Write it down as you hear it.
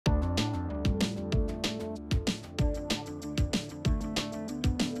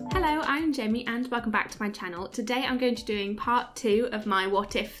Hello, I'm Jamie and welcome back to my channel. Today I'm going to be doing part 2 of my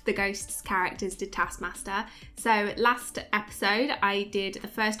What If the Ghosts characters did Taskmaster. So last episode I did the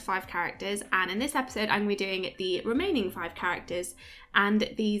first 5 characters, and in this episode I'm going to be doing the remaining 5 characters. And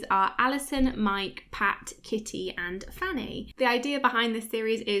these are Alison, Mike, Pat, Kitty and Fanny. The idea behind this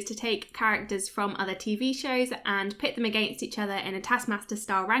series is to take characters from other TV shows and pit them against each other in a Taskmaster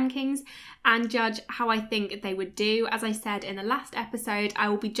style rankings and judge how I think they would do. As I said in the last episode, I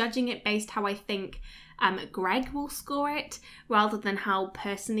will be judging it based how I think Greg will score it rather than how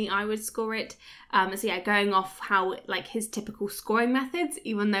personally I would score it. So yeah, going off how like his typical scoring methods,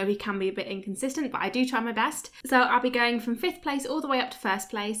 even though he can be a bit inconsistent, but I do try my best. So I'll be going from 5th place all the way up to 1st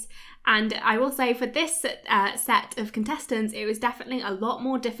place. And I will say for this set of contestants, it was definitely a lot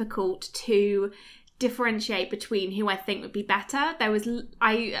more difficult to differentiate between who I think would be better.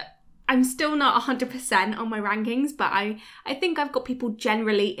 I'm still not 100% on my rankings, but I think I've got people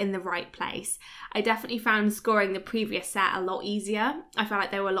generally in the right place. I definitely found scoring the previous set a lot easier. I felt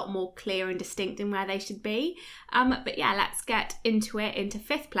like they were a lot more clear and distinct in where they should be. But yeah, let's get into it, into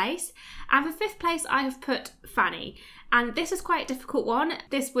 5th place. And for 5th place, I have put Fanny. And this was quite a difficult one.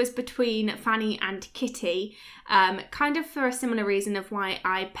 This was between Fanny and Kitty, kind of for a similar reason of why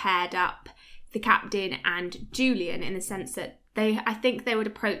I paired up the captain and Julian, in the sense that I think they would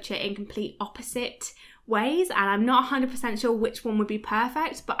approach it in complete opposite ways, and I'm not 100% sure which one would be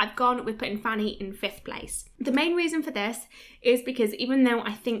perfect, but I've gone with putting Fanny in 5th place. The main reason for this is because even though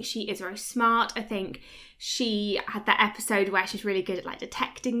I think she is very smart, I think she had that episode where she's really good at like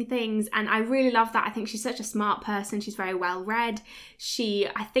detecting things, and I really love that. I think she's such a smart person. She's very well read.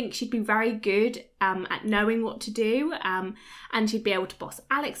 I think she'd be very good at knowing what to do, and she'd be able to boss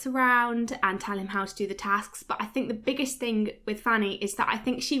Alex around and tell him how to do the tasks. But I think the biggest thing with Fanny is that I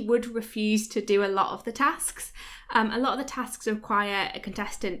think she would refuse to do a lot of the tasks. A lot of the tasks require a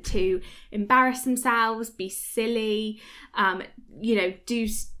contestant to embarrass themselves, be silly, do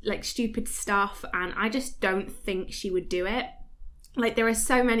like stupid stuff, and I just don't think she would do it. Like, there are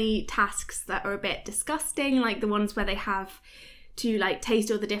so many tasks that are a bit disgusting, like the ones where they have to like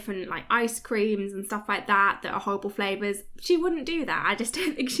taste all the different like ice creams and stuff like that are horrible flavours. She wouldn't do that. I just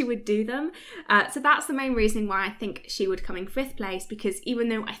don't think she would do them. So that's the main reason why I think she would come in 5th place, because even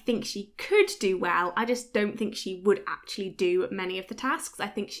though I think she could do well, I just don't think she would actually do many of the tasks. I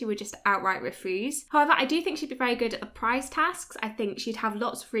think she would just outright refuse. However, I do think she'd be very good at the prize tasks. I think she'd have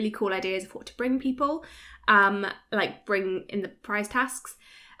lots of really cool ideas of what to bring people, like bring in the prize tasks.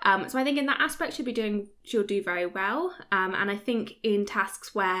 So I think in that aspect she'll do very well. And I think in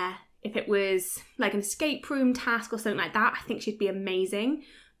tasks where, if it was like an escape room task or something like that, I think she'd be amazing.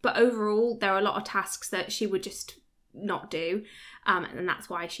 But overall, there are a lot of tasks that she would just not do. And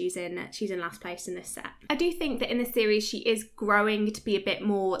that's why she's in last place in this set. I do think that in this series she is growing to be a bit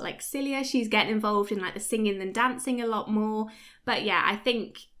more like sillier. She's getting involved in like the singing and dancing a lot more. But yeah, I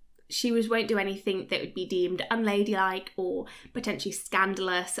think she won't do anything that would be deemed unladylike or potentially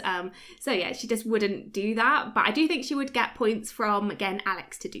scandalous. So yeah, she just wouldn't do that. But I do think she would get points from getting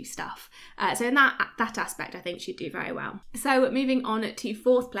Alex to do stuff. So in that aspect, I think she'd do very well. So moving on to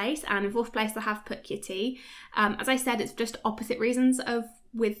 4th place, and in 4th place I have put Kitty. As I said, it's just opposite reasons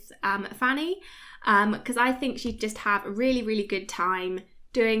with Fanny, because I think she'd just have a really, really good time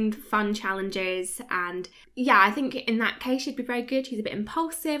doing fun challenges, and yeah, I think in that case she'd be very good. She's a bit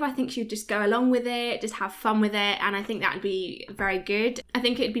impulsive. I think she'd just go along with it, just have fun with it, and I think that would be very good. I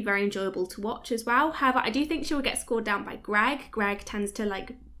think it'd be very enjoyable to watch as well. However, I do think she will get scored down by Greg. Greg tends to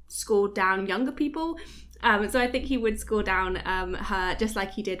like score down younger people, so I think he would score down her, just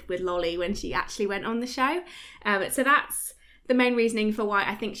like he did with Lolly when she actually went on the show. So that's the main reasoning for why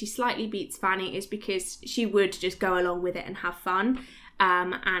I think she slightly beats Fanny, is because she would just go along with it and have fun.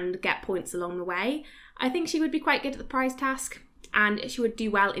 And get points along the way. I think she would be quite good at the prize task, and she would do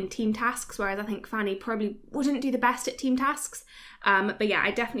well in team tasks, whereas I think Fanny probably wouldn't do the best at team tasks. But yeah,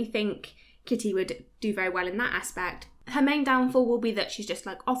 I definitely think Kitty would do very well in that aspect. Her main downfall will be that she's just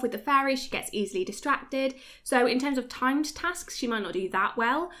like off with the fairies. She gets easily distracted. So in terms of timed tasks, she might not do that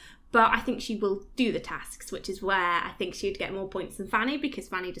well. But I think she will do the tasks, which is where I think she'd get more points than Fanny, because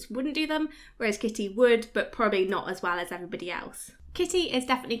Fanny just wouldn't do them, whereas Kitty would, but probably not as well as everybody else. Kitty is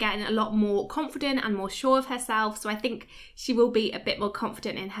definitely getting a lot more confident and more sure of herself, so I think she will be a bit more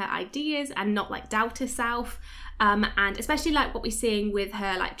confident in her ideas and not like doubt herself. And especially like what we're seeing with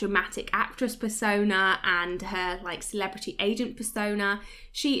her like dramatic actress persona and her like celebrity agent persona,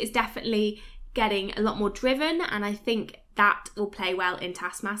 she is definitely getting a lot more driven, and I think that will play well in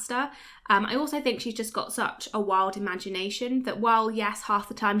Taskmaster. I also think she's just got such a wild imagination that while, yes, half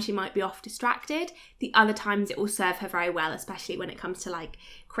the time she might be off distracted, the other times it will serve her very well, especially when it comes to like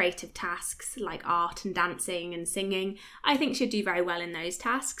creative tasks like art and dancing and singing. I think she'd do very well in those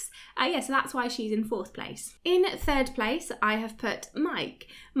tasks. So that's why she's in 4th place. In 3rd place, I have put Mike.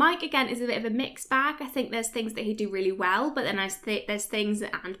 Mike, again, is a bit of a mixed bag. I think there's things that he'd do really well, but then there's things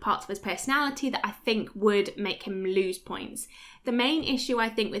and parts of his personality that I think would make him lose points. The main issue, I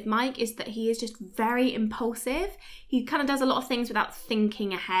think, with Mike is that he is just very impulsive. He kind of does a lot of things without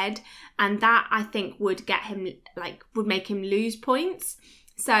thinking ahead, and that, I think, would make him lose points.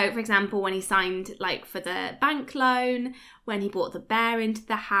 So, for example, when he signed for the bank loan, when he brought the bear into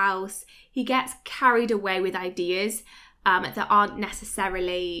the house, he gets carried away with ideas that aren't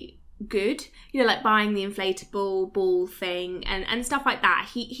necessarily good, like buying the inflatable ball thing and stuff like that.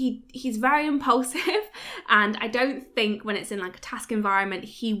 He's very impulsive, and I don't think when it's in a task environment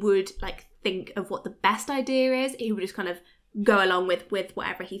he would think of what the best idea is. He would just kind of go along with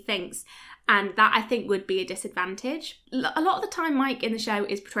whatever he thinks, and that I think would be a disadvantage. A lot of the time Mike in the show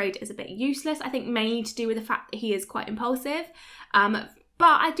is portrayed as a bit useless, I think mainly to do with the fact that he is quite impulsive,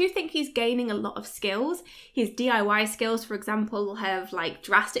 but I do think he's gaining a lot of skills. His DIY skills, for example, have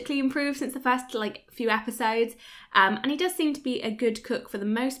drastically improved since the first few episodes, and he does seem to be a good cook for the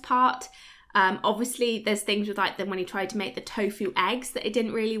most part. Obviously there's things with when he tried to make the tofu eggs that it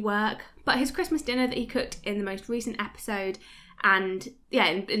didn't really work, but his Christmas dinner that he cooked in the most recent episode and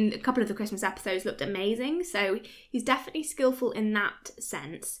in a couple of the Christmas episodes looked amazing. So he's definitely skillful in that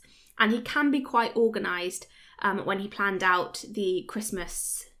sense, and he can be quite organised when he planned out the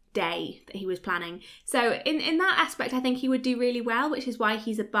Christmas day that he was planning. So in that aspect I think he would do really well, which is why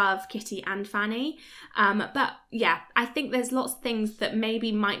he's above Kitty and Fanny. But yeah, I think there's lots of things that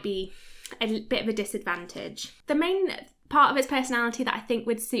maybe might be a bit of a disadvantage. The main part of his personality that I think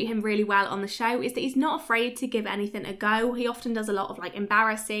would suit him really well on the show is that he's not afraid to give anything a go. He often does a lot of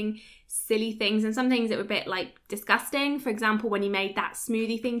embarrassing, silly things, and some things that were a bit disgusting. For example, when he made that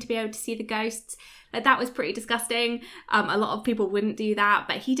smoothie thing to be able to see the ghosts, that was pretty disgusting. A lot of people wouldn't do that,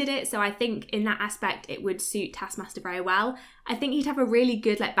 but he did it, so I think in that aspect it would suit Taskmaster very well. I think he'd have a really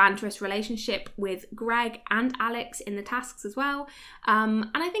good banterous relationship with Greg and Alex in the tasks as well, and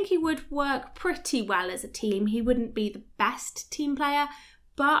I think he would work pretty well as a team. He wouldn't be the best team player,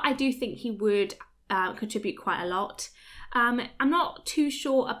 but I do think he would contribute quite a lot. I'm not too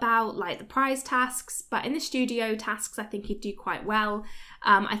sure about the prize tasks, but in the studio tasks I think he'd do quite well.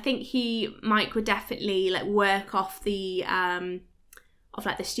 I think Mike would definitely work off the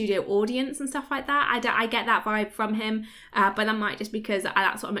the studio audience and stuff like that. I get that vibe from him, but that might just because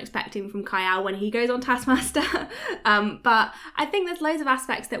that's what I'm expecting from Kiell when he goes on Taskmaster. But I think there's loads of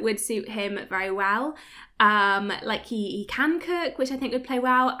aspects that would suit him very well. He can cook, which I think would play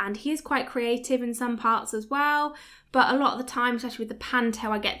well, and he is quite creative in some parts as well. But a lot of the time, especially with the panto,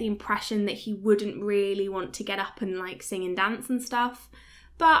 I get the impression that he wouldn't really want to get up and sing and dance and stuff.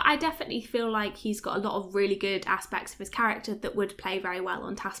 But I definitely feel like he's got a lot of really good aspects of his character that would play very well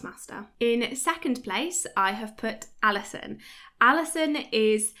on Taskmaster. In 2nd place, I have put Alison. Alison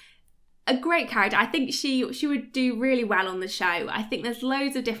is a great character. I think she would do really well on the show. I think there's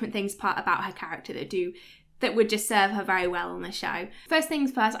loads of different things about her character that would just serve her very well on the show. First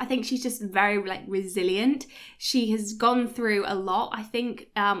things first, I think she's just very resilient. She has gone through a lot, I think.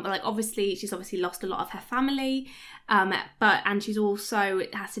 She's obviously lost a lot of her family, and she's also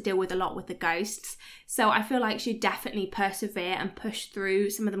has to deal with a lot with the ghosts. So I feel like she'd definitely persevere and push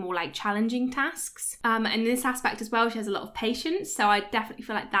through some of the more challenging tasks. And in this aspect as well, she has a lot of patience. So I definitely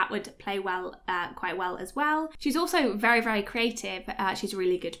feel like that would play well, quite well as well. She's also very, very creative. She's a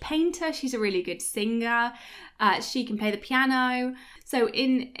really good painter. She's a really good singer. She can play the piano. So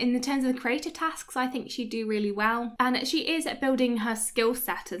in the terms of the creative tasks, I think she'd do really well. And she is building her skill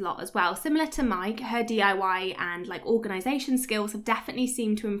set a lot as well. Similar to Mike, her DIY and organisation skills have definitely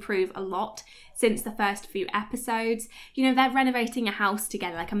seemed to improve a lot since the first few episodes. They're renovating a house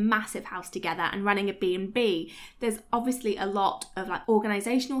together, a massive house together, and running a B&B. There's obviously a lot of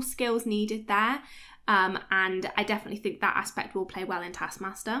organisational skills needed there. And I definitely think that aspect will play well in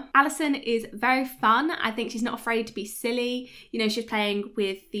Taskmaster. Alison is very fun. I think she's not afraid to be silly. She's playing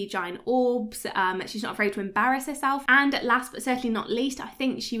with the giant orbs. She's not afraid to embarrass herself. And last but certainly not least, I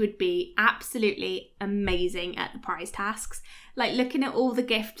think she would be absolutely amazing at the prize tasks. Looking at all the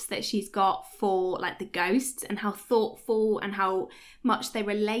gifts that she's got for the ghosts and how thoughtful and how much they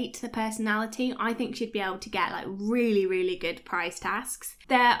relate to the personality, I think she'd be able to get really, really good prize tasks.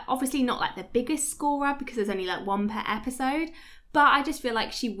 They're obviously not the biggest scorer because there's only one per episode, but I just feel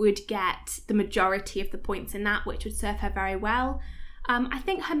like she would get the majority of the points in that, which would serve her very well. I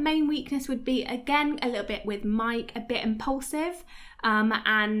think her main weakness would be, again, a little bit with Mike, a bit impulsive.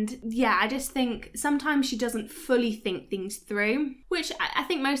 And yeah, I just think sometimes she doesn't fully think things through, which I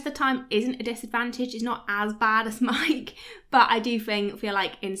think most of the time isn't a disadvantage. It's not as bad as Mike, but I do feel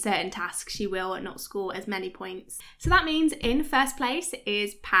like in certain tasks she will not score as many points. So that means in first place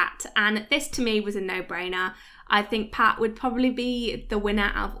is Pat, and this to me was a no-brainer. I think Pat would probably be the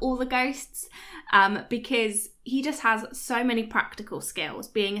winner out of all the ghosts, because he just has so many practical skills.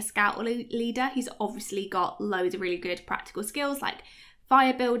 Being a scout leader, he's obviously got loads of really good practical skills like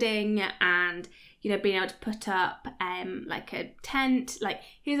fire building and, you know, being able to put up like a tent. Like,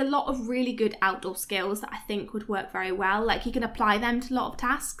 he has a lot of really good outdoor skills that I think would work very well. Like, he can apply them to a lot of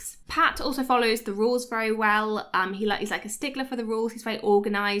tasks. Pat also follows the rules very well. He's like a stickler for the rules. He's very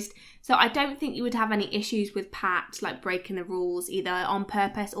organised. So I don't think you would have any issues with Pat like breaking the rules either on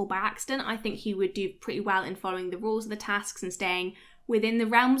purpose or by accident. I think he would do pretty well in following the rules of the tasks and staying within the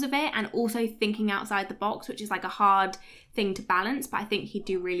realms of it, and also thinking outside the box, which is like a hard thing to balance, but I think he'd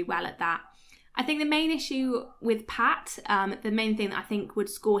do really well at that. I think the main issue with Pat, the main thing that I think would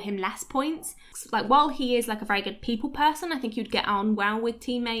score him less points, like while he is like a very good people person, I think he'd get on well with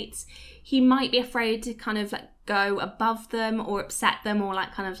teammates, he might be afraid to kind of like go above them or upset them or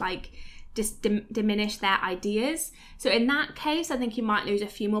like kind of like just diminish their ideas. So in that case, I think he might lose a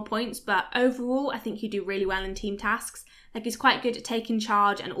few more points, but overall, I think he'd do really well in team tasks. Like, he's quite good at taking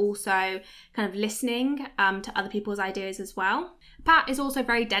charge and also kind of listening to other people's ideas as well. Pat is also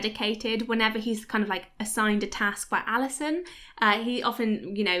very dedicated. Whenever he's kind of like assigned a task by Alison, he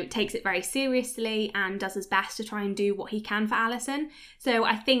often, you know, takes it very seriously and does his best to try and do what he can for Alison. So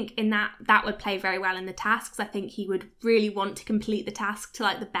I think in that would play very well in the tasks. I think he would really want to complete the task to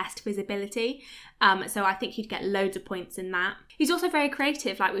like the best of his ability. So I think he'd get loads of points in that. He's also very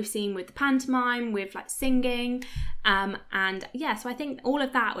creative, like we've seen with the pantomime, with like singing, and yeah, so I think all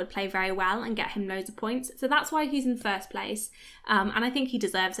of that would play very well and get him loads of points. So that's why he's in first place, and I think he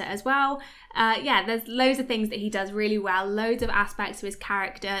deserves it as well. Yeah, there's loads of things that he does really well, loads of aspects of his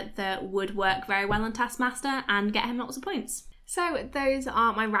character that would work very well on Taskmaster and get him lots of points. So those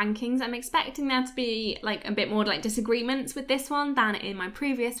are my rankings. I'm expecting there to be like a bit more like disagreements with this one than in my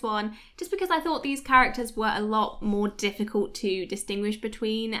previous one, just because I thought these characters were a lot more difficult to distinguish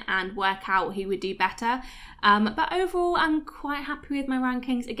between and work out who would do better. But overall, I'm quite happy with my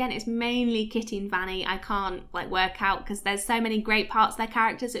rankings. Again, it's mainly Kitty and Fanny. I can't like work out because there's so many great parts of their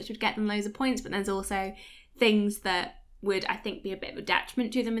characters which would get them loads of points, but there's also things that would, I think, be a bit of a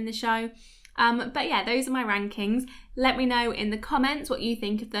detriment to them in the show. But yeah, those are my rankings. Let me know in the comments what you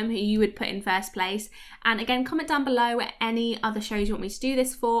think of them, who you would put in first place. And again, comment down below any other shows you want me to do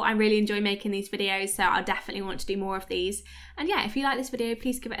this for. I really enjoy making these videos, so I'll definitely want to do more of these. And yeah, if you like this video,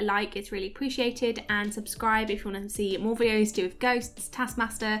 please give it a like. It's really appreciated. And subscribe if you want to see more videos to do with ghosts,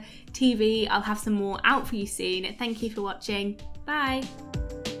 Taskmaster, TV. I'll have some more out for you soon. Thank you for watching. Bye.